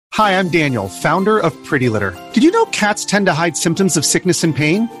Hi, I'm Daniel, founder of Pretty Litter. Did you know cats tend to hide symptoms of sickness and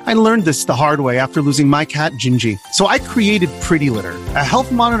pain? I learned this the hard way after losing my cat, Gingy. So I created Pretty Litter, a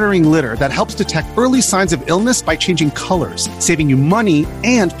health monitoring litter that helps detect early signs of illness by changing colors, saving you money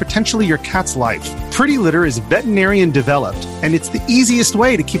and potentially your cat's life. Pretty Litter is veterinarian developed, and it's the easiest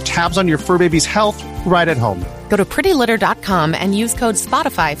way to keep tabs on your fur baby's health right at home. Go to prettylitter.com and use code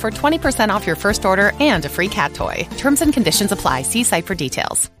SPOTIFY for 20% off your first order and a free cat toy. Terms and conditions apply. See site for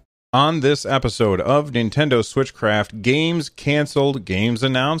details. On this episode of Nintendo Switchcraft, games canceled, games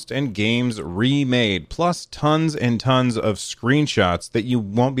announced, and games remade, plus tons and tons of screenshots that you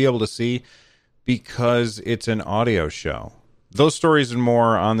won't be able to see because it's an audio show. Those stories and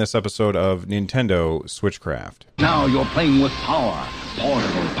more on this episode of Nintendo Switchcraft. Now you're playing with power,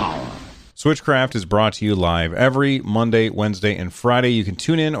 portable power. Switchcraft is brought to you live every Monday, Wednesday, and Friday. You can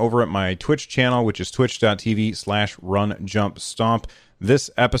tune in over at my Twitch channel, which is twitch.tv/runjumpstomp.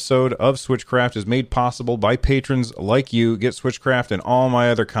 This episode of Switchcraft is made possible by patrons like you. Get Switchcraft and all my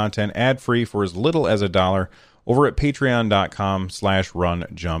other content ad-free for as little as $1 over at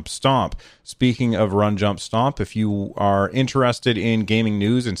patreon.com/runjumpstomp. Speaking of Run Jump Stomp, if you are interested in gaming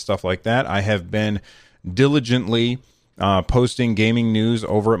news and stuff like that, I have been diligently posting gaming news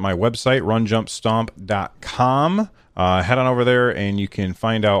over at my website, runjumpstomp.com. Head on over there and you can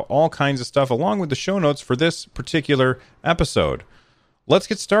find out all kinds of stuff along with the show notes for this particular episode. Let's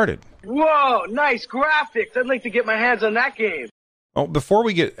get started. Whoa, nice graphics. I'd like to get my hands on that game. Oh, before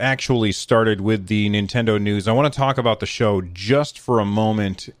we get actually started with the Nintendo news, I want to talk about the show just for a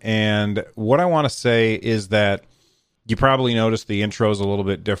moment. And what I want to say is that you probably noticed the intro is a little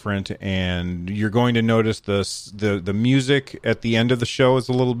bit different, and you're going to notice the music at the end of the show is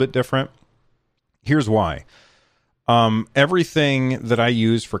a little bit different. Here's why. Everything that I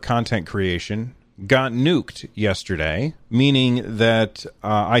use for content creation got nuked yesterday, meaning that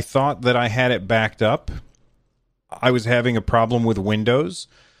I thought that I had it backed up. I was having a problem with Windows.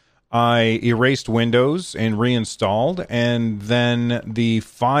 I erased Windows and reinstalled, and then the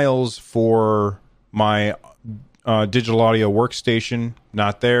files for my digital audio workstation,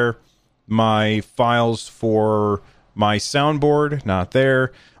 not there. My files for my soundboard, not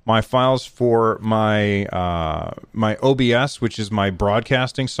there. My files for my my OBS, which is my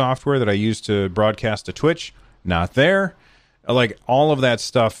broadcasting software that I use to broadcast to Twitch, not there. Like, all of that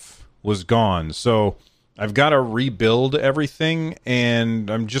stuff was gone. So I've got to rebuild everything,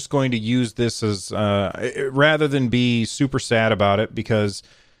 and I'm just going to use this as rather than be super sad about it, because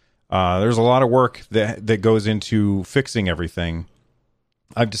there's a lot of work that goes into fixing everything.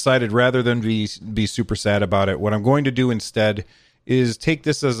 I've decided rather than be super sad about it, what I'm going to do instead is take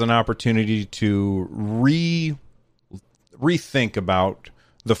this as an opportunity to rethink about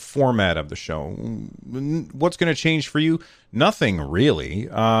the format of the show. What's going to change for you? Nothing really.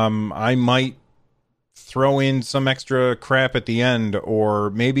 I might throw in some extra crap at the end, or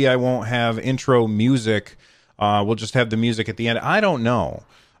maybe I won't have intro music. We'll just have the music at the end. I don't know.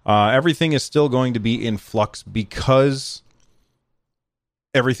 Everything is still going to be in flux because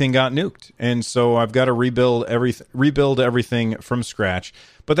everything got nuked, and so I've got to rebuild everything from scratch.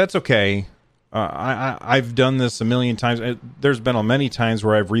 But that's okay. I've done this a million times. There's been many times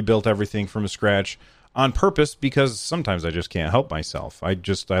where I've rebuilt everything from scratch on purpose, because sometimes I just can't help myself. I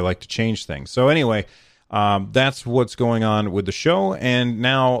like to change things. So anyway, that's what's going on with the show. And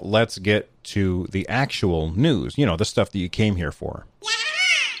now let's get to the actual news. You know, the stuff that you came here for.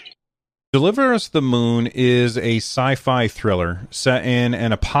 Deliver Us the Moon is a sci-fi thriller set in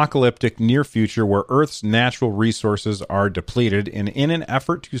an apocalyptic near future where Earth's natural resources are depleted, and in an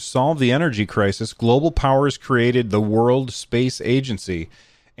effort to solve the energy crisis, global powers created the World Space Agency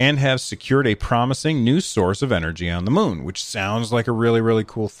and have secured a promising new source of energy on the moon, which sounds like a really, really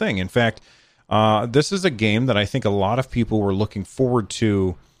cool thing. In fact, this is a game that I think a lot of people were looking forward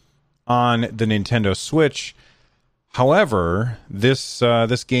to on the Nintendo Switch. However, this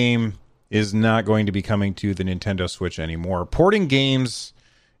game is not going to be coming to the Nintendo Switch anymore. Porting games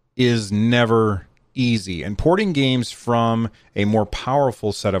is never easy, and porting games from a more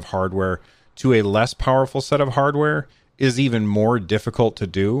powerful set of hardware to a less powerful set of hardware is even more difficult to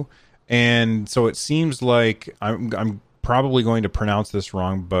do. And so it seems like I'm probably going to pronounce this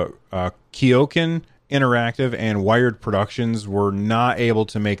wrong, but Kyoken Interactive and Wired Productions were not able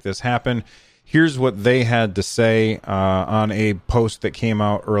to make this happen. Here's what they had to say on a post that came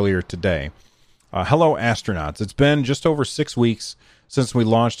out earlier today. Hello, astronauts. It's been just over 6 weeks since we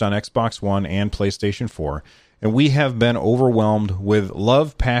launched on Xbox One and PlayStation 4, and we have been overwhelmed with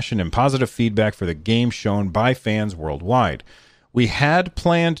love, passion, and positive feedback for the game shown by fans worldwide. We had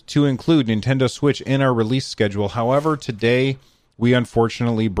planned to include Nintendo Switch in our release schedule. However, today we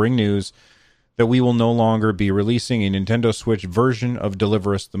unfortunately bring news that we will no longer be releasing a Nintendo Switch version of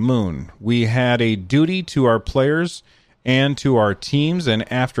Deliver Us the Moon. We had a duty to our players and to our teams,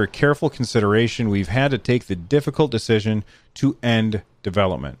 and after careful consideration, we've had to take the difficult decision to end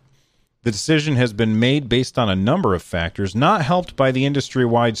development. The decision has been made based on a number of factors, not helped by the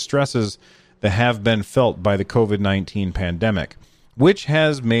industry-wide stresses that have been felt by the COVID-19 pandemic, which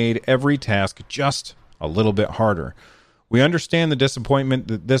has made every task just a little bit harder. We understand the disappointment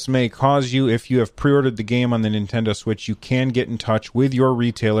that this may cause you. If you have pre-ordered the game on the Nintendo Switch, you can get in touch with your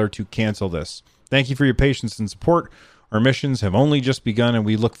retailer to cancel this. Thank you for your patience and support. Our missions have only just begun, and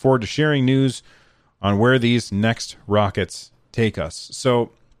we look forward to sharing news on where these next rockets take us.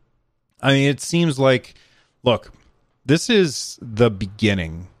 So, I mean, it seems like, look, this is the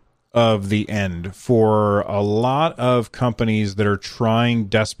beginning of the end for a lot of companies that are trying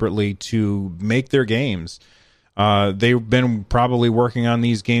desperately to make their games. They've been probably working on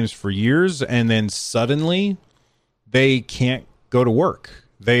these games for years, and then suddenly they can't go to work.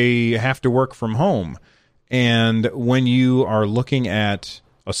 They have to work from home. And when you are looking at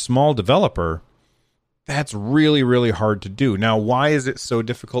a small developer, that's really, really hard to do. Now, why is it so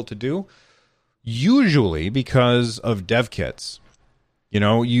difficult to do? Usually because of dev kits. You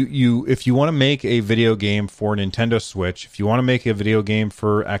know, you if you want to make a video game for Nintendo Switch, if you want to make a video game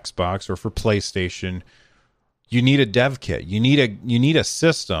for Xbox or for PlayStation, you need a dev kit. You need a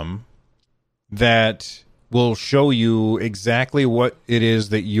system that will show you exactly what it is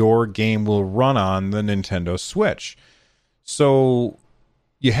that your game will run on the Nintendo Switch. So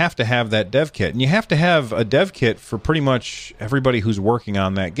you have to have that dev kit, and you have to have a dev kit for pretty much everybody who's working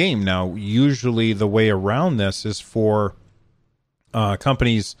on that game. Now, usually the way around this is for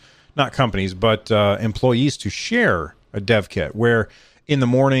employees to share a dev kit, where in the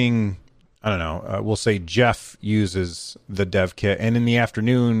morning, I don't know, we'll say Jeff uses the dev kit, and in the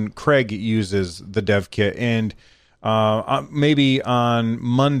afternoon, Craig uses the dev kit, and maybe on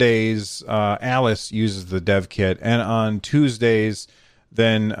Mondays, Alice uses the dev kit, and on Tuesdays,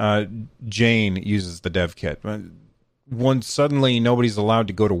 then Jane uses the dev kit. When suddenly nobody's allowed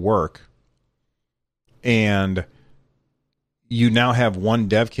to go to work, and you now have one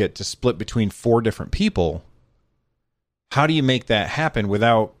dev kit to split between 4 different people, how do you make that happen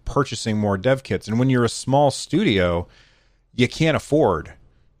without purchasing more dev kits? And when you're a small studio, you can't afford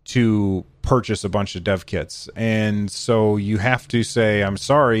to purchase a bunch of dev kits. And so you have to say, I'm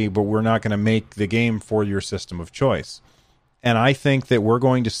sorry, but we're not going to make the game for your system of choice. And I think that we're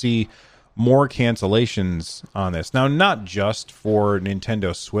going to see more cancellations on this. Now, not just for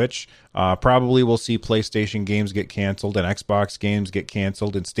Nintendo Switch. Probably we'll see PlayStation games get canceled, and Xbox games get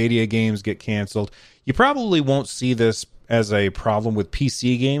canceled, and Stadia games get canceled. You probably won't see this as a problem with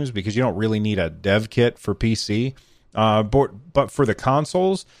PC games because you don't really need a dev kit for PC. But for the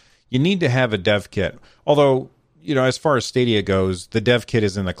consoles, you need to have a dev kit. Although, you know, as far as Stadia goes, the dev kit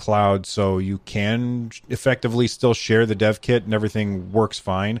is in the cloud, so you can effectively still share the dev kit and everything works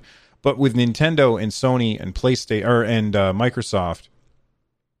fine. But with Nintendo and Sony and PlayStation and Microsoft,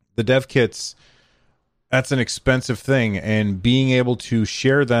 the dev kits, that's an expensive thing, and being able to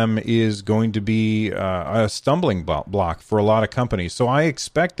share them is going to be a stumbling block for a lot of companies. So I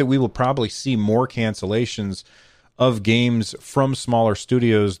expect that we will probably see more cancellations of games from smaller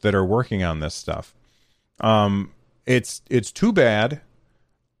studios that are working on this stuff. It's too bad,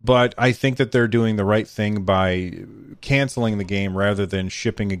 but I think that they're doing the right thing by canceling the game rather than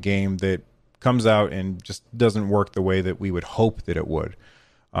shipping a game that comes out and just doesn't work the way that we would hope that it would.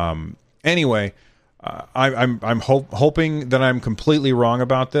 Anyway, I'm hoping that I'm completely wrong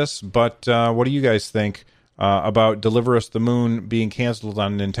about this, but what do you guys think about Deliver Us the Moon being canceled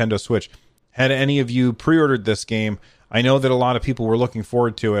on Nintendo Switch? Had any of you pre-ordered this game? I know that a lot of people were looking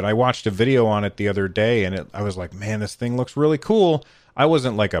forward to it. I watched a video on it the other day, and I was like, man, this thing looks really cool. I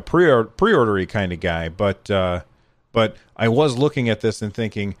wasn't like a pre-ordery kind of guy, but I was looking at this and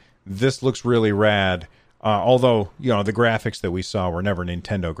thinking, this looks really rad. Although, you know, the graphics that we saw were never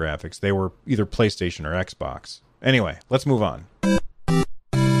Nintendo graphics. They were either PlayStation or Xbox. Anyway, let's move on.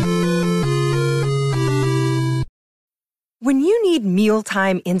 When you need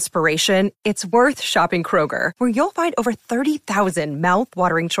mealtime inspiration, it's worth shopping Kroger, where you'll find over 30,000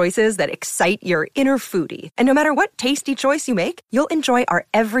 mouth-watering choices that excite your inner foodie. And no matter what tasty choice you make, you'll enjoy our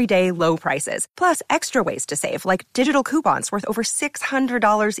everyday low prices, plus extra ways to save, like digital coupons worth over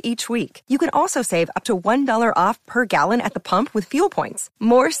 $600 each week. You can also save up to $1 off per gallon at the pump with fuel points.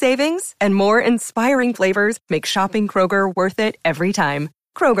 More savings and more inspiring flavors make shopping Kroger worth it every time.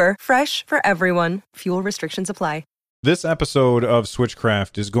 Kroger, fresh for everyone. Fuel restrictions apply. This episode of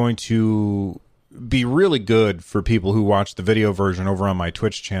Switchcraft is going to be really good for people who watch the video version over on my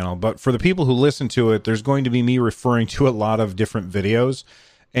Twitch channel. But for the people who listen to it, there's going to be me referring to a lot of different videos.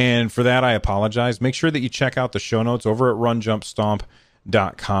 And for that, I apologize. Make sure that you check out the show notes over at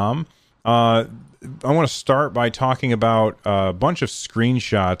runjumpstomp.com. I want to start by talking about a bunch of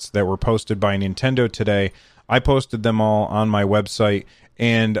screenshots that were posted by Nintendo today. I posted them all on my website,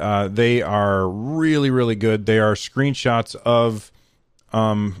 and they are really, really good. They are screenshots of,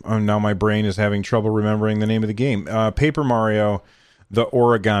 now my brain is having trouble remembering the name of the game, Paper Mario, the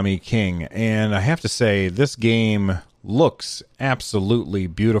Origami King. And I have to say, this game looks absolutely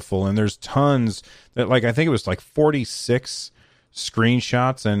beautiful, and there's tons that, like, I think it was like 46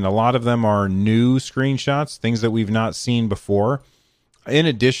 screenshots, and a lot of them are new screenshots, things that we've not seen before. In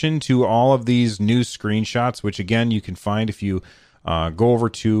addition to all of these new screenshots, which again you can find if you go over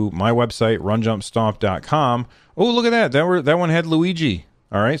to my website, runjumpstomp.com. Oh, look at that. That one had Luigi.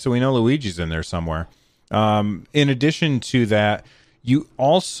 All right, so we know Luigi's in there somewhere. In addition to that, you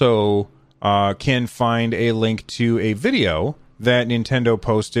also can find a link to a video that Nintendo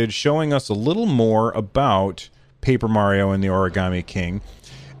posted showing us a little more about Paper Mario and the Origami King.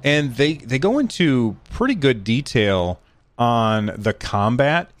 And they go into pretty good detail on the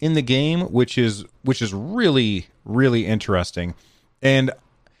combat in the game, which is really, really interesting. And,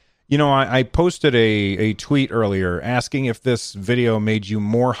 you know, I posted a tweet earlier asking if this video made you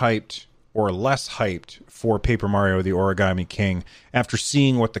more hyped or less hyped for Paper Mario the Origami King after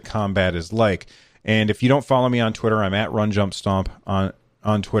seeing what the combat is like. And if you don't follow me on Twitter, I'm at RunJumpStomp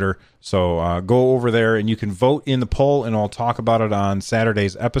on Twitter. So go over there and you can vote in the poll, and I'll talk about it on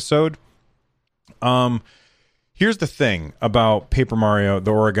Saturday's episode. Here's the thing about Paper Mario,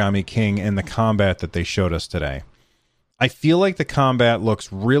 the Origami King, and the combat that they showed us today. I feel like the combat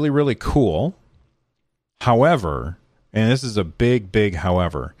looks really, really cool. However, and this is a big, big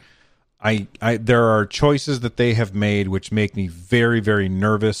however, there are choices that they have made which make me very, very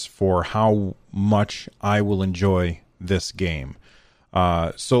nervous for how much I will enjoy this game.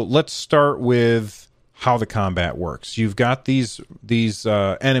 So let's start with how the combat works. You've got these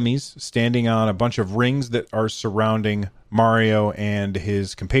enemies standing on a bunch of rings that are surrounding Mario and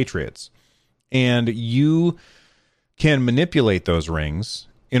his compatriots. And you can manipulate those rings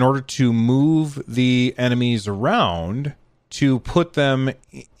in order to move the enemies around to put them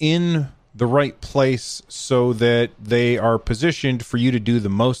in the right place so that they are positioned for you to do the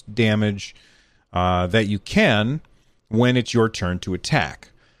most damage that you can when it's your turn to attack.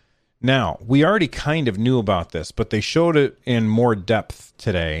 Now, we already kind of knew about this, but they showed it in more depth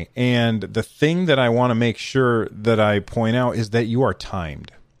today. And the thing that I want to make sure that I point out is that you are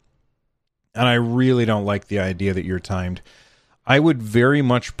timed. And I really don't like the idea that you're timed. I would very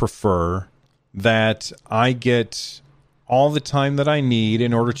much prefer that I get all the time that I need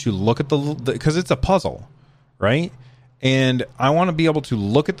in order to look at because it's a puzzle, right? And I want to be able to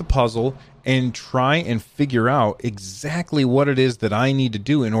look at the puzzle and try and figure out exactly what it is that I need to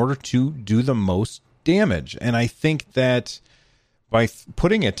do in order to do the most damage. And I think that by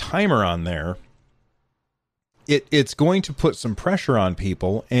putting a timer on there, it's going to put some pressure on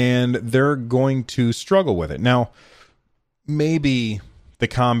people, and they're going to struggle with it. Now, maybe the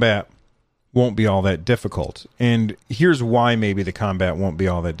combat won't be all that difficult. And here's why maybe the combat won't be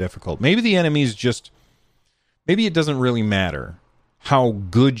all that difficult. Maybe the enemies maybe it doesn't really matter how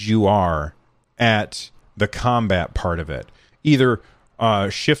good you are at the combat part of it. Either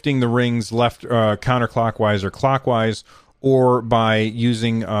shifting the rings left counterclockwise or clockwise, or by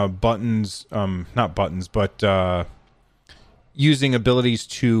using buttons, not buttons, but using abilities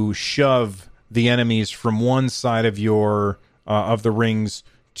to shove the enemies from one side of of the rings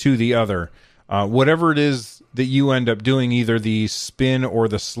to the other. Whatever it is that you end up doing, either the spin or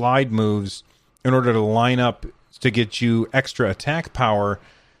the slide moves, in order to line up to get you extra attack power,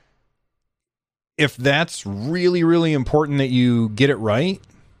 if that's really, really important that you get it right,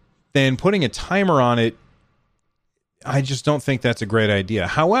 then putting a timer on it, I just don't think that's a great idea.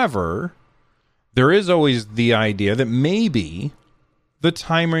 However, there is always the idea that maybe the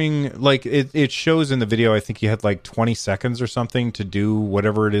timing, like it shows in the video, I think you had like 20 seconds or something to do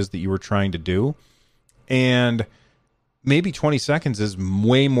whatever it is that you were trying to do. And maybe 20 seconds is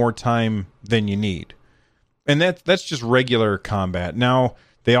way more time than you need. And that's just regular combat. Now,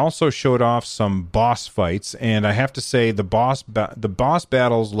 they also showed off some boss fights, and I have to say the boss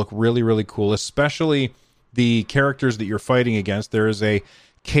battles look really, really cool, especially the characters that you're fighting against. There is a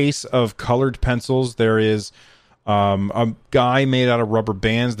case of colored pencils. There is a guy made out of rubber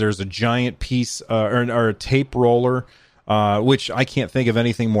bands. There's a giant piece or a tape roller, which I can't think of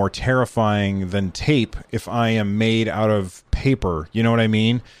anything more terrifying than tape if I am made out of paper. You know what I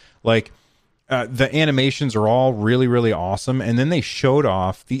mean? Like, the animations are all really, really awesome. And then they showed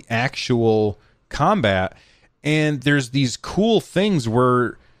off the actual combat. And there's these cool things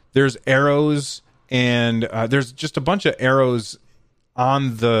where there's arrows and there's just a bunch of arrows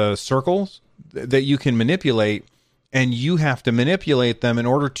on the circles that you can manipulate. And you have to manipulate them in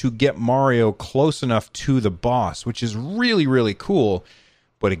order to get Mario close enough to the boss, which is really, really cool.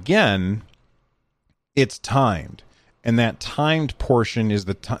 But again, it's timed. And that timed portion is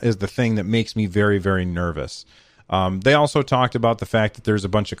the thing that makes me very, very nervous. They also talked about the fact that there's a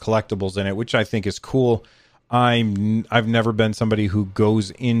bunch of collectibles in it, which I think is cool. I've never been somebody who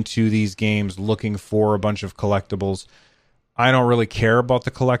goes into these games looking for a bunch of collectibles. I don't really care about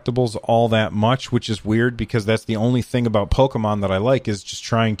the collectibles all that much, which is weird because that's the only thing about Pokemon that I like is just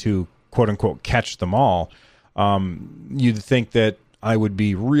trying to, quote unquote, catch them all. You'd think that I would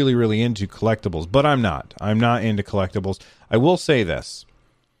be really, really into collectibles, but I'm not. I'm not into collectibles. I will say this.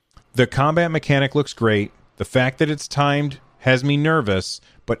 The combat mechanic looks great. The fact that it's timed has me nervous,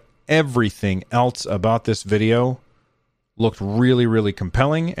 but everything else about this video looked really, really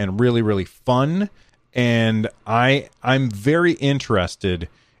compelling and really, really fun. And I'm very interested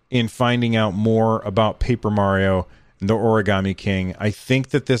in finding out more about Paper Mario and the Origami King. I think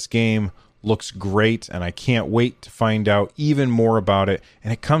that this game looks great, and I can't wait to find out even more about it.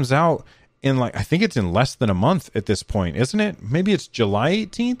 And it comes out in I think it's in less than a month at this point, isn't it? Maybe it's July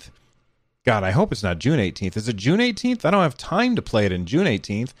 18th? God, I hope it's not June 18th. Is it June 18th? I don't have time to play it in June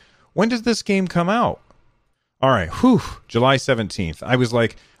 18th. When does this game come out? All right, July 17th. I was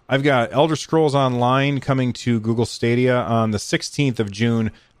like, I've got Elder Scrolls Online coming to Google Stadia on the 16th of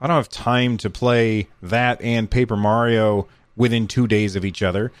June. I don't have time to play that and Paper Mario within 2 days of each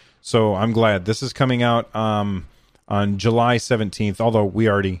other. So I'm glad this is coming out on July 17th, although we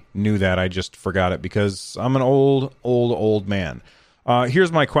already knew that. I just forgot it because I'm an old man.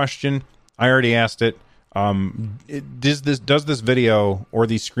 Here's my question. I already asked it. Does this video or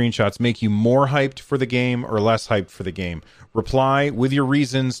these screenshots make you more hyped for the game or less hyped for the game? Reply with your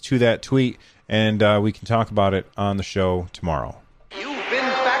reasons to that tweet, and we can talk about it on the show tomorrow. You've been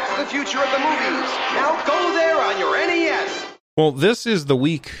Back to the Future at the movies. Now go there on your NES. Well, this is the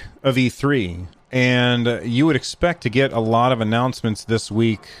week of E3, and you would expect to get a lot of announcements this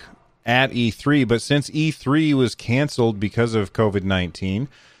week at E3, but since E3 was canceled because of COVID-19,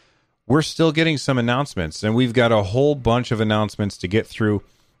 we're still getting some announcements, and we've got a whole bunch of announcements to get through.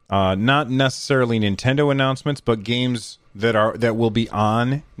 Not necessarily Nintendo announcements, but games that will be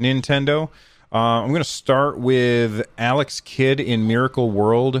on Nintendo. I'm going to start with Alex Kidd in Miracle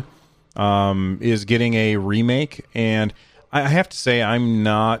World is getting a remake, and I have to say I'm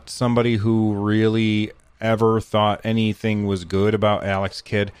not somebody who really ever thought anything was good about Alex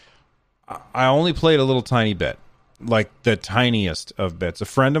Kidd. I only played a little tiny bit. Like the tiniest of bits. A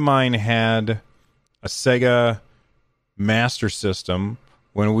friend of mine had a Sega Master System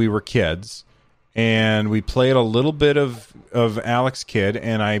when we were kids, and we played a little bit of Alex Kidd,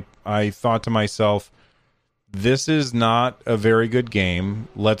 and I thought to myself, this is not a very good game.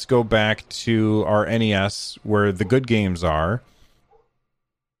 Let's go back to our NES where the good games are.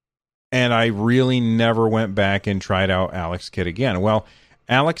 And I really never went back and tried out Alex Kidd again. Well,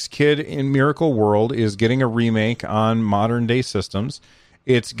 Alex Kidd in Miracle World is getting a remake on modern day systems.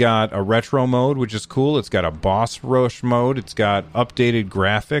 It's got a retro mode, which is cool. It's got a boss rush mode. It's got updated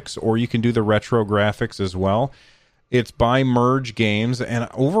graphics, or you can do the retro graphics as well. It's by Merge Games, and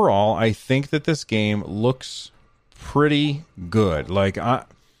overall, I think that this game looks pretty good. Like,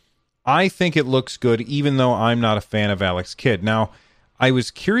 I think it looks good, even though I'm not a fan of Alex Kidd. Now, I was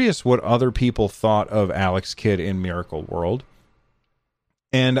curious what other people thought of Alex Kidd in Miracle World.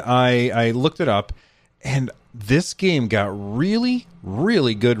 And I looked it up, and this game got really,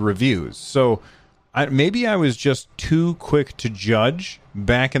 really good reviews. So maybe I was just too quick to judge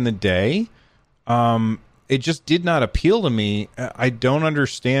back in the day. It just did not appeal to me. I don't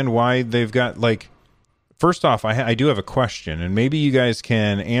understand why they've got, first off, I do have a question, and maybe you guys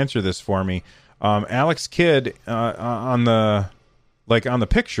can answer this for me. Alex Kidd on the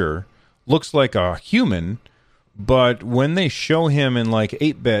picture looks like a human. But when they show him in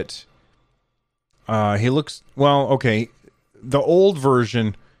 8-bit, he looks, the old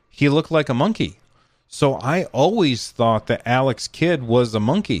version, he looked like a monkey. So I always thought that Alex Kidd was a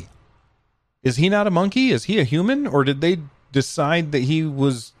monkey. Is he not a monkey? Is he a human? Or did they decide that he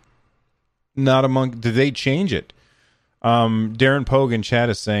was not a monkey? Did they change it? Darren Pogue in chat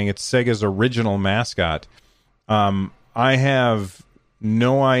is saying it's Sega's original mascot. I have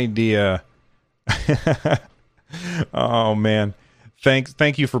no idea. Oh man,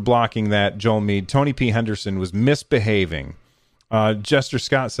 thank you for blocking that, Joel Mead. Tony P. Henderson was misbehaving. Jester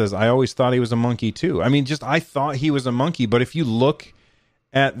Scott says, I always thought he was a monkey too. I mean, I thought he was a monkey, but if you look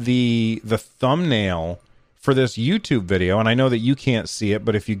at the thumbnail for this YouTube video, and I know that you can't see it,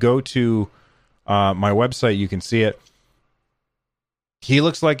 but if you go to my website, you can see it. He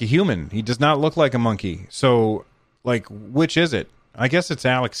looks like a human. He does not look like a monkey. So, like, which is it? I guess it's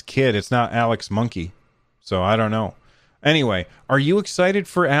Alex Kidd. It's not Alex Monkey. So I don't know. Anyway, are you excited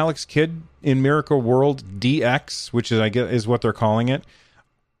for Alex Kidd in Miracle World DX, which is what they're calling it?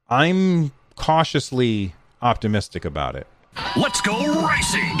 I'm cautiously optimistic about it. Let's go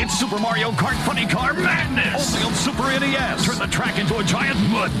racing! It's Super Mario Kart Funny Car Madness! Only on Super NES! Turn the track into a giant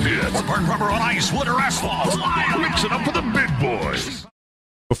mud pit! Or burn rubber on ice, wood, or asphalt! Mix it up for the big boys!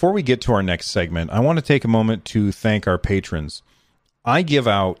 Before we get to our next segment, I want to take a moment to thank our patrons. I give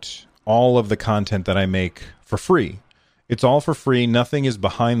out all of the content that I make for free. It's all for free. Nothing is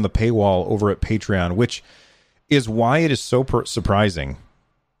behind the paywall over at Patreon, which is why it is so surprising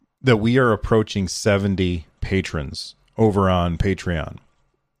that we are approaching 70 patrons over on Patreon.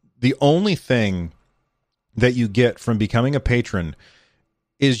 The only thing that you get from becoming a patron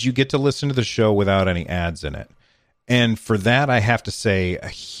is you get to listen to the show without any ads in it. And for that, I have to say a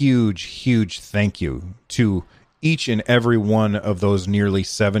huge, huge thank you to each and every one of those nearly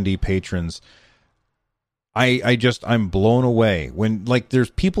 70 patrons. I'm blown away when, like,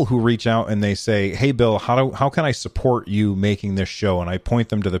 there's people who reach out and they say, hey, Bill, how can I support you making this show? And I point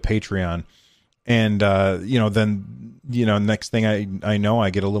them to the Patreon. And, next thing I know, I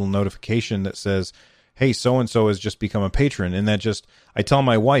get a little notification that says, hey, so-and-so has just become a patron. And I tell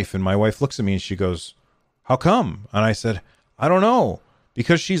my wife, and my wife looks at me and she goes, how come? And I said, I don't know,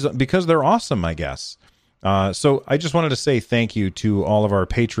 because they're awesome, I guess. So I just wanted to say thank you to all of our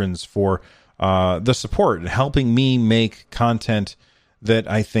patrons for the support and helping me make content that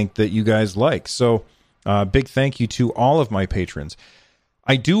I think that you guys like. So big thank you to all of my patrons.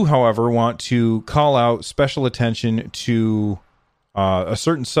 I do, however, want to call out special attention to a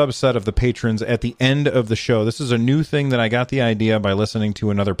certain subset of the patrons at the end of the show. This is a new thing that I got the idea by listening to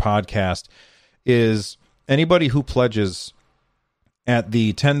another podcast, is anybody who pledges at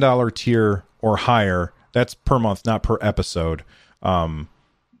the $10 tier or higher, that's per month, not per episode, and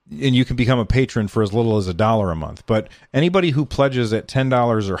you can become a patron for as little as $1 a month. But anybody who pledges at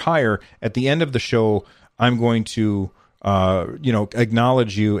 $10 or higher, at the end of the show, I'm going to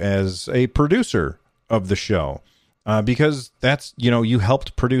acknowledge you as a producer of the show, because that's, you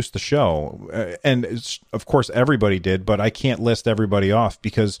helped produce the show. And of course everybody did, but I can't list everybody off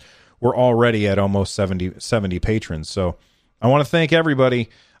because we're already at almost 70 patrons. So I want to thank everybody.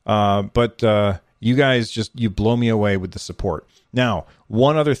 But you guys you blow me away with the support. Now,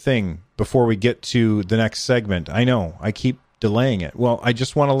 one other thing before we get to the next segment. I know I keep delaying it. Well, I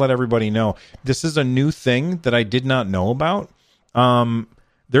just want to let everybody know this is a new thing that I did not know about.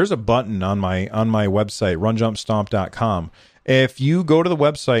 There's a button on my website, runjumpstomp.com. If you go to the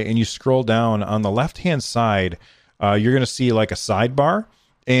website and you scroll down on the left-hand side, you're going to see like a sidebar.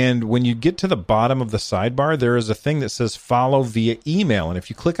 And when you get to the bottom of the sidebar, there is a thing that says follow via email. And if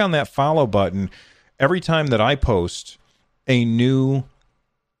you click on that follow button, every time that I post a new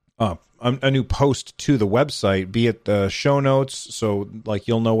post to the website, be it the show notes, so like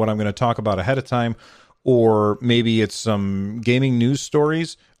you'll know what I'm going to talk about ahead of time, or maybe it's some gaming news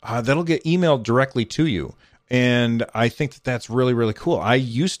stories, that'll get emailed directly to you. And I think that that's really, really cool. I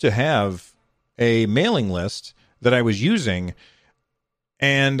used to have a mailing list that I was using,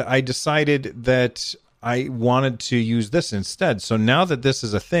 and I decided that I wanted to use this instead. So now that this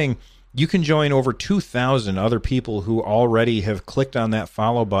is a thing, you can join over 2,000 other people who already have clicked on that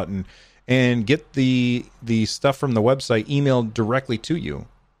follow button and get the stuff from the website emailed directly to you.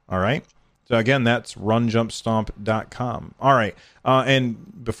 All right? So again, that's runjumpstomp.com. All right.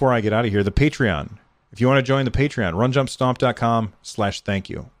 And before I get out of here, the Patreon. If you want to join the Patreon, runjumpstomp.com/thank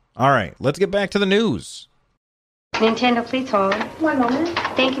you. All right. Let's get back to the news. Nintendo, please hold. One moment.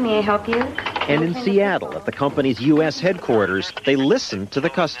 Thank you. May I help you? And in Seattle, at the company's U.S. headquarters, they listen to the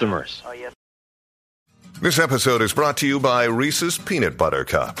customers. This episode is brought to you by Reese's Peanut Butter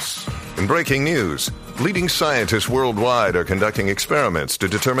Cups. In breaking news, leading scientists worldwide are conducting experiments to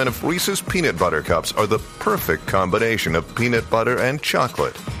determine if Reese's Peanut Butter Cups are the perfect combination of peanut butter and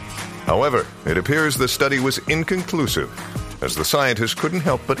chocolate. However, it appears the study was inconclusive, as the scientists couldn't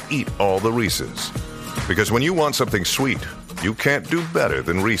help but eat all the Reese's. Because when you want something sweet, you can't do better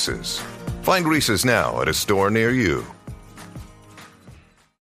than Reese's. Find Reese's now at a store near you.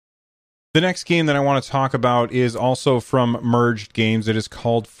 The next game that I want to talk about is also from Merged Games. It is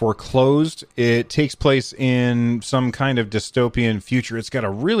called Foreclosed. It takes place in some kind of dystopian future. It's got a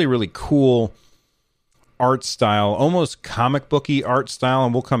really, really cool art style, almost comic booky art style,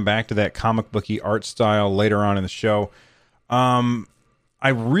 and we'll come back to that comic booky art style later on in the show. I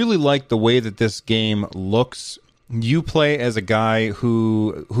really like the way that this game looks. You play as a guy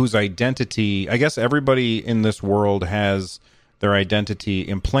whose identity, I guess everybody in this world has their identity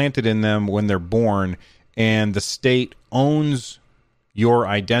implanted in them when they're born, and the state owns your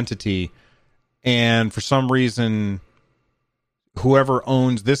identity. And for some reason, whoever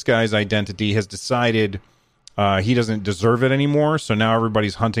owns this guy's identity has decided he doesn't deserve it anymore. So now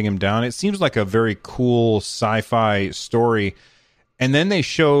everybody's hunting him down. It seems like a very cool sci-fi story. And then they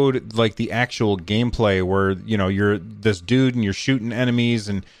showed like the actual gameplay where, you know, you're this dude and you're shooting enemies.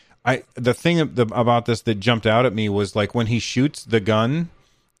 And the thing about this that jumped out at me was like when he shoots the gun,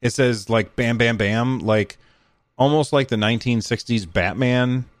 it says like bam, bam, bam, like almost like the 1960s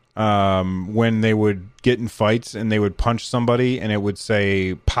Batman, when they would get in fights and they would punch somebody and it would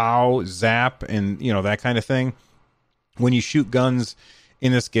say pow, zap, and you know, that kind of thing. When you shoot guns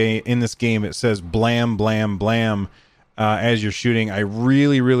in this game, it says blam, blam, blam. As you're shooting. I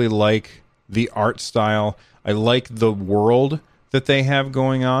really, really like the art style. I like the world that they have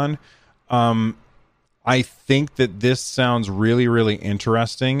going on. I think that this sounds really, really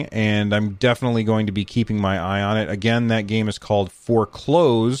interesting, and I'm definitely going to be keeping my eye on it. Again, that game is called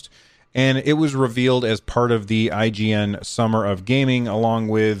Foreclosed, and it was revealed as part of the IGN Summer of Gaming, along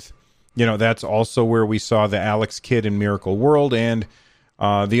with, you know, that's also where we saw the Alex Kidd in Miracle World and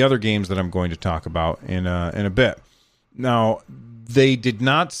the other games that I'm going to talk about in a bit. Now, they did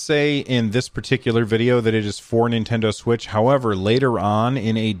not say in this particular video that it is for Nintendo Switch. However, later on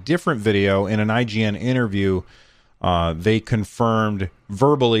in a different video, in an IGN interview, they confirmed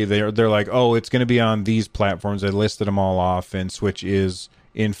verbally, they're like, oh, it's going to be on these platforms. They listed them all off, and Switch is,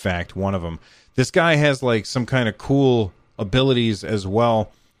 in fact, one of them. This guy has like some kind of cool abilities as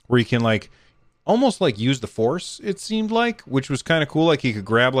well, where he can like almost like use the Force, it seemed like, which was kind of cool. Like he could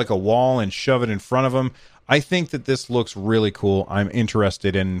grab like a wall and shove it in front of him. I think that this looks really cool. I'm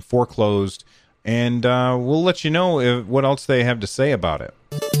interested in Foreclosed, and we'll let you know what else they have to say about it.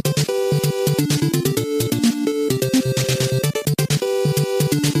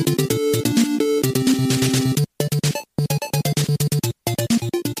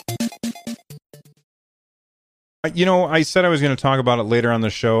 You know, I said I was going to talk about it later on the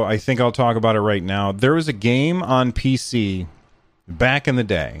show. I think I'll talk about it right now. There was a game on PC back in the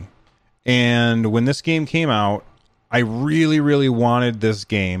day, and when this game came out, I really, really wanted this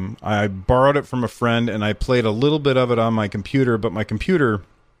game. I borrowed it from a friend, and I played a little bit of it on my computer, but my computer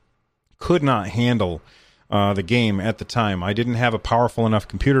could not handle the game at the time. I didn't have a powerful enough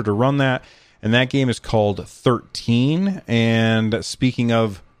computer to run that, and that game is called 13. And speaking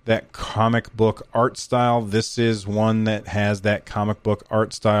of that comic book art style, this is one that has that comic book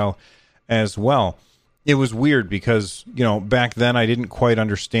art style as well. It was weird because, you know, back then I didn't quite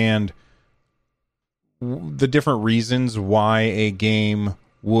understand the different reasons why a game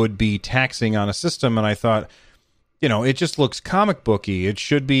would be taxing on a system, and I thought, you know, it just looks comic booky. It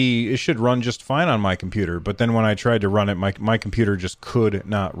should run just fine on my computer. But then when I tried to run it, my computer just could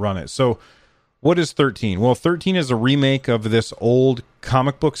not run it. So what is 13? Well, 13 is a remake of this old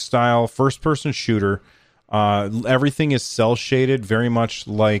comic book style first person shooter. Everything is cel shaded, very much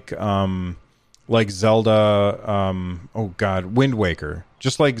like Zelda, Wind Waker,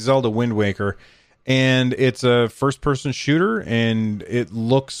 just like Zelda Wind Waker. And it's a first-person shooter, and it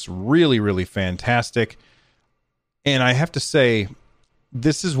looks really, really fantastic. And I have to say,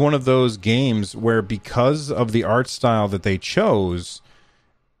 this is one of those games where, because of the art style that they chose,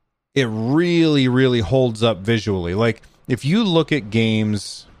 it really, really holds up visually. Like, if you look at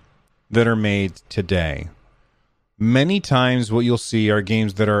games that are made today, many times what you'll see are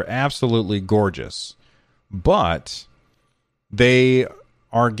games that are absolutely gorgeous, but they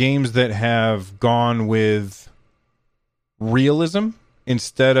are games that have gone with realism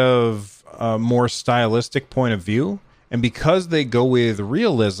instead of a more stylistic point of view. And because they go with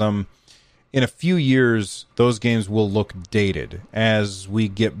realism, in a few years, those games will look dated. As we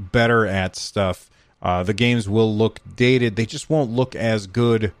get better at stuff, the games will look dated. They just won't look as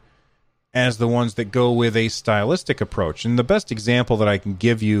good as the ones that go with a stylistic approach. And the best example that I can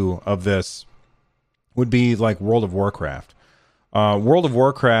give you of this would be like World of Warcraft. World of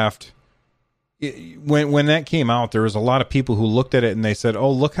Warcraft, when that came out, there was a lot of people who looked at it and they said, oh,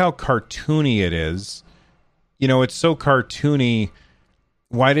 look how cartoony it is. You know, it's so cartoony.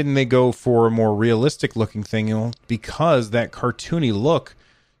 Why didn't they go for a more realistic looking thing? You know, because that cartoony look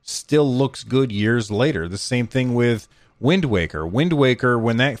still looks good years later. The same thing with Wind Waker. Wind Waker,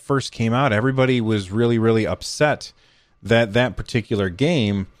 when that first came out, everybody was really, really upset that that particular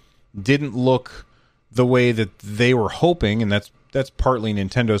game didn't look the way that they were hoping, and that's partly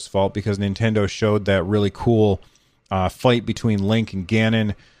Nintendo's fault, because Nintendo showed that really cool fight between Link and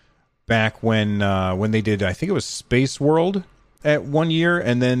Ganon back when they did, I think it was Space World at one year,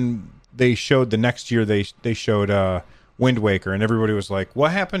 and then they showed the next year they showed Wind Waker, and everybody was like,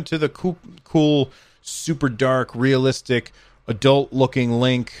 what happened to the cool super dark, realistic, adult-looking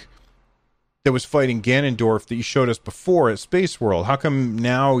Link that was fighting Ganondorf that you showed us before at Space World? How come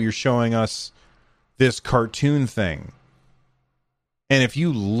now you're showing us this cartoon thing? And if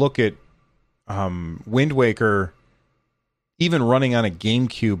you look at Wind Waker, even running on a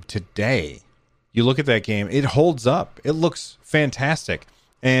GameCube today, you look at that game, it holds up. It looks fantastic.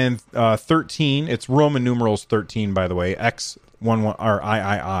 And 13, it's Roman numerals 13, by the way, X11 or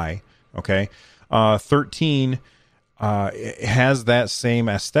III, okay? 13 it has that same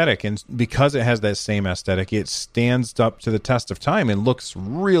aesthetic, and because it has that same aesthetic, it stands up to the test of time and looks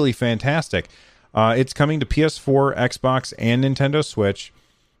really fantastic. It's coming to PS4, Xbox, and Nintendo Switch.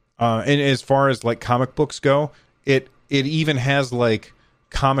 And as far as like comic books go, it even has like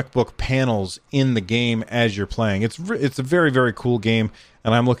comic book panels in the game as you're playing. It's a very, very cool game,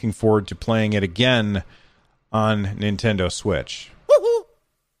 and I'm looking forward to playing it again on Nintendo Switch.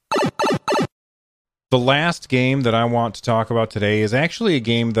 The last game that I want to talk about today is actually a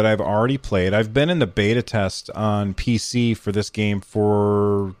game that I've already played. I've been in the beta test on PC for this game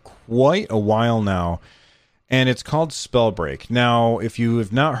for quite a while now, and it's called Spellbreak. Now, if you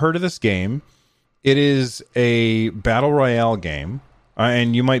have not heard of this game, it is a battle royale game,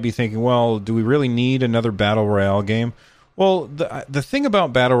 and you might be thinking, well, do we really need another battle royale game? Well, the thing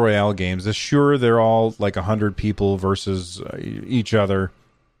about battle royale games is, sure, they're all like 100 people versus each other.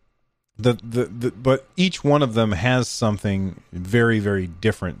 But each one of them has something very, very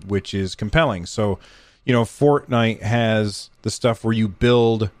different, which is compelling. So, you know, Fortnite has the stuff where you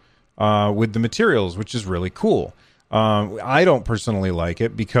build with the materials, which is really cool. I don't personally like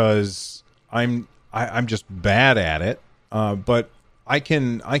it because I'm just bad at it. But I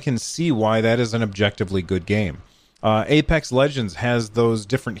can see why that is an objectively good game. Apex Legends has those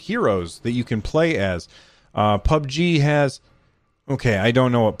different heroes that you can play as. PUBG has... Okay, I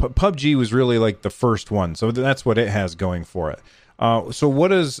don't know. PUBG was really like the first one, so that's what it has going for it. So what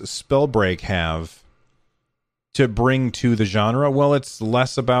does Spellbreak have to bring to the genre? Well, it's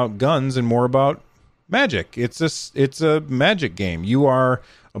less about guns and more about magic. It's a magic game. You are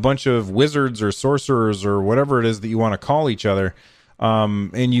a bunch of wizards or sorcerers or whatever it is that you want to call each other,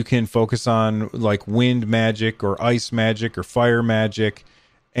 and you can focus on like wind magic or ice magic or fire magic.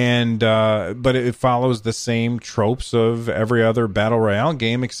 And but it follows the same tropes of every other battle royale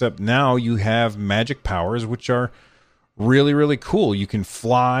game, except now you have magic powers, which are really, really cool. You can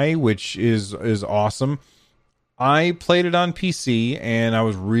fly, which is awesome. I played it on PC, and I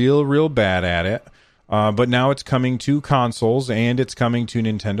was real bad at it. But now it's coming to consoles, and it's coming to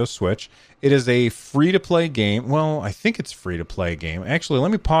Nintendo Switch. It is a free-to-play game. Well, I think it's free-to-play game. Actually,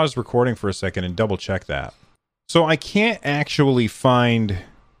 let me pause recording for a second and double-check that. So I can't actually find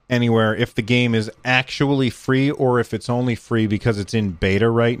anywhere if the game is actually free or if it's only free because it's in beta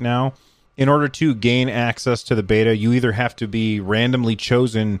right now. In order to gain access to the beta, you either have to be randomly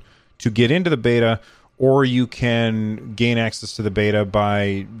chosen to get into the beta, or you can gain access to the beta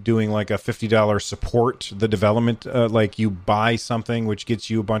by doing like a $50 support the development, like you buy something which gets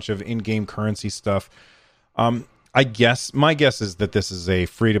you a bunch of in-game currency stuff. My guess is that this is a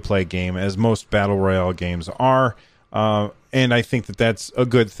free-to-play game, as most battle royale games are. And I think that that's a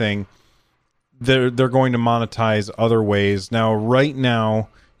good thing. They're going to monetize other ways. Now, right now,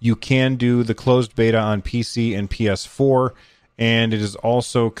 you can do the closed beta on PC and PS4, and it is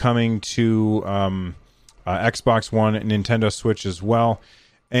also coming to Xbox One and Nintendo Switch as well.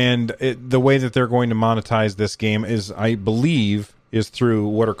 And the way that they're going to monetize this game is, I believe, is through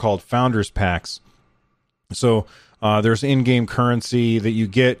what are called Founders Packs. So there's in-game currency that you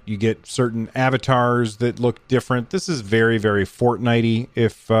get. You get certain avatars that look different. This is very, very Fortnite-y,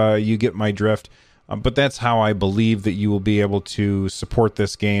 if you get my drift. But that's how I believe that you will be able to support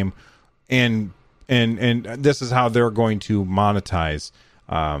this game. And this is how they're going to monetize,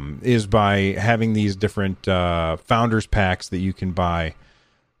 is by having these different Founders Packs that you can buy,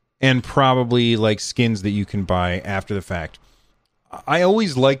 and probably like skins that you can buy after the fact. I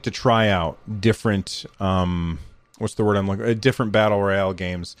always like to try out different... what's the word I'm looking at? Different battle royale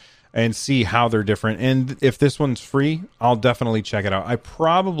games and see how they're different. And if this one's free, I'll definitely check it out. I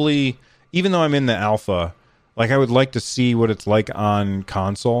probably, even though I'm in the alpha, like I would like to see what it's like on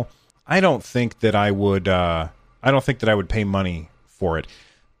console. I don't think that I would pay money for it.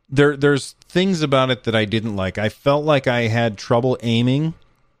 There's things about it that I didn't like. I felt like I had trouble aiming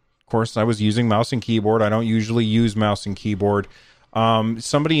course, I was using mouse and keyboard. I don't usually use mouse and keyboard.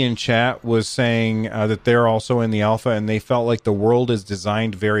 Somebody in chat was saying that they're also in the alpha and they felt like the world is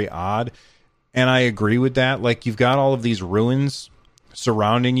designed very odd. And I agree with that. Like, you've got all of these ruins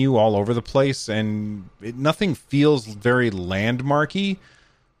surrounding you all over the place, and nothing feels very landmarky.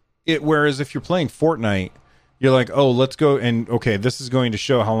 Whereas if you're playing Fortnite, you're like, oh, let's go, and okay, this is going to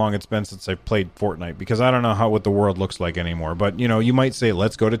show how long it's been since I played Fortnite, because I don't know what the world looks like anymore. But, you know, you might say,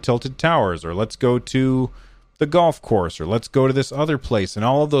 let's go to Tilted Towers, or let's go to the golf course, or let's go to this other place. And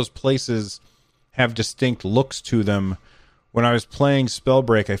all of those places have distinct looks to them. When I was playing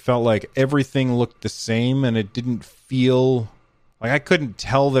Spellbreak, I felt like everything looked the same, and it didn't feel like I couldn't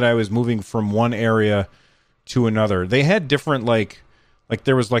tell that I was moving from one area to another. They had different, like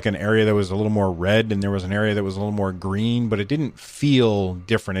there was like an area that was a little more red, and there was an area that was a little more green, but it didn't feel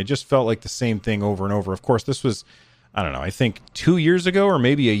different. It just felt like the same thing over and over. Of course, this was, I don't know, I think 2 years ago or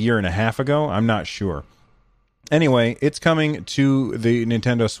maybe a year and a half ago. I'm not sure. Anyway, it's coming to the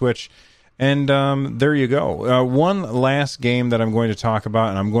Nintendo Switch, and there you go. One last game that I'm going to talk about,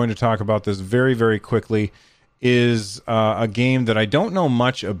 and I'm going to talk about this very, very quickly, is a game that I don't know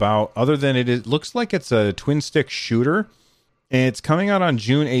much about, other than it looks like it's a twin-stick shooter. And it's coming out on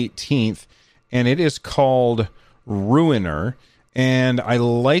June 18th, and it is called Ruiner. And I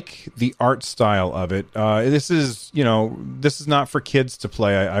like the art style of it. This is not for kids to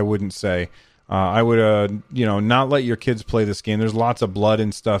play, I wouldn't say. I would, not let your kids play this game. There's lots of blood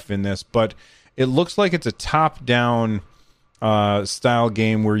and stuff in this, but it looks like it's a top-down style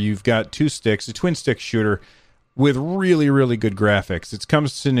game where you've got two sticks, a twin-stick shooter, with really, really good graphics. It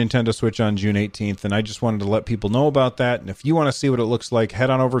comes to Nintendo Switch on June 18th, and I just wanted to let people know about that. And if you want to see what it looks like, head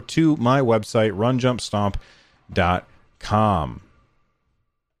on over to my website, runjumpstomp.com.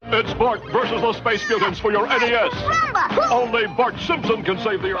 It's Bart versus the Space Mutants for your NES. Only Bart Simpson can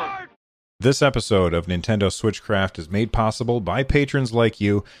save the Earth. This episode of Nintendo Switchcraft is made possible by patrons like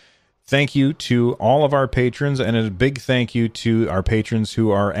you. Thank you to all of our patrons, and a big thank you to our patrons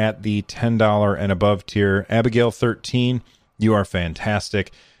who are at the $10 and above tier. Abigail 13, you are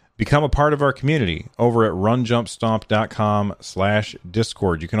fantastic. Become a part of our community over at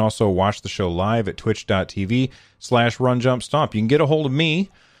runjumpstomp.com/Discord. You can also watch the show live at twitch.tv/runjumpstomp. You can get a hold of me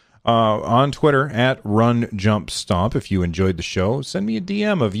on Twitter at runjumpstomp. If you enjoyed the show, send me a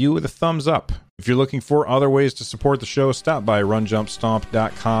DM of you with a thumbs up. If you're looking for other ways to support the show, stop by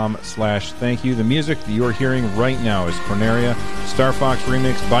runjumpstomp.com/thank-you. The music that you're hearing right now is Corneria, Star Fox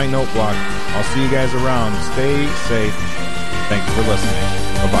remix by Noteblock. I'll see you guys around. Stay safe. Thank you for listening.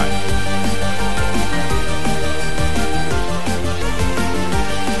 Bye-bye.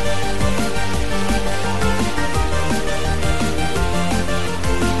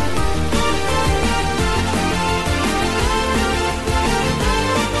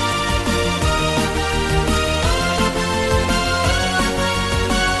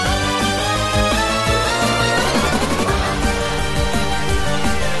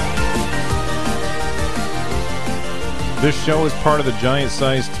 This show is part of the Giant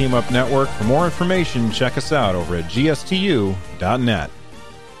Size Team Up Network. For more information, check us out over at gstu.net.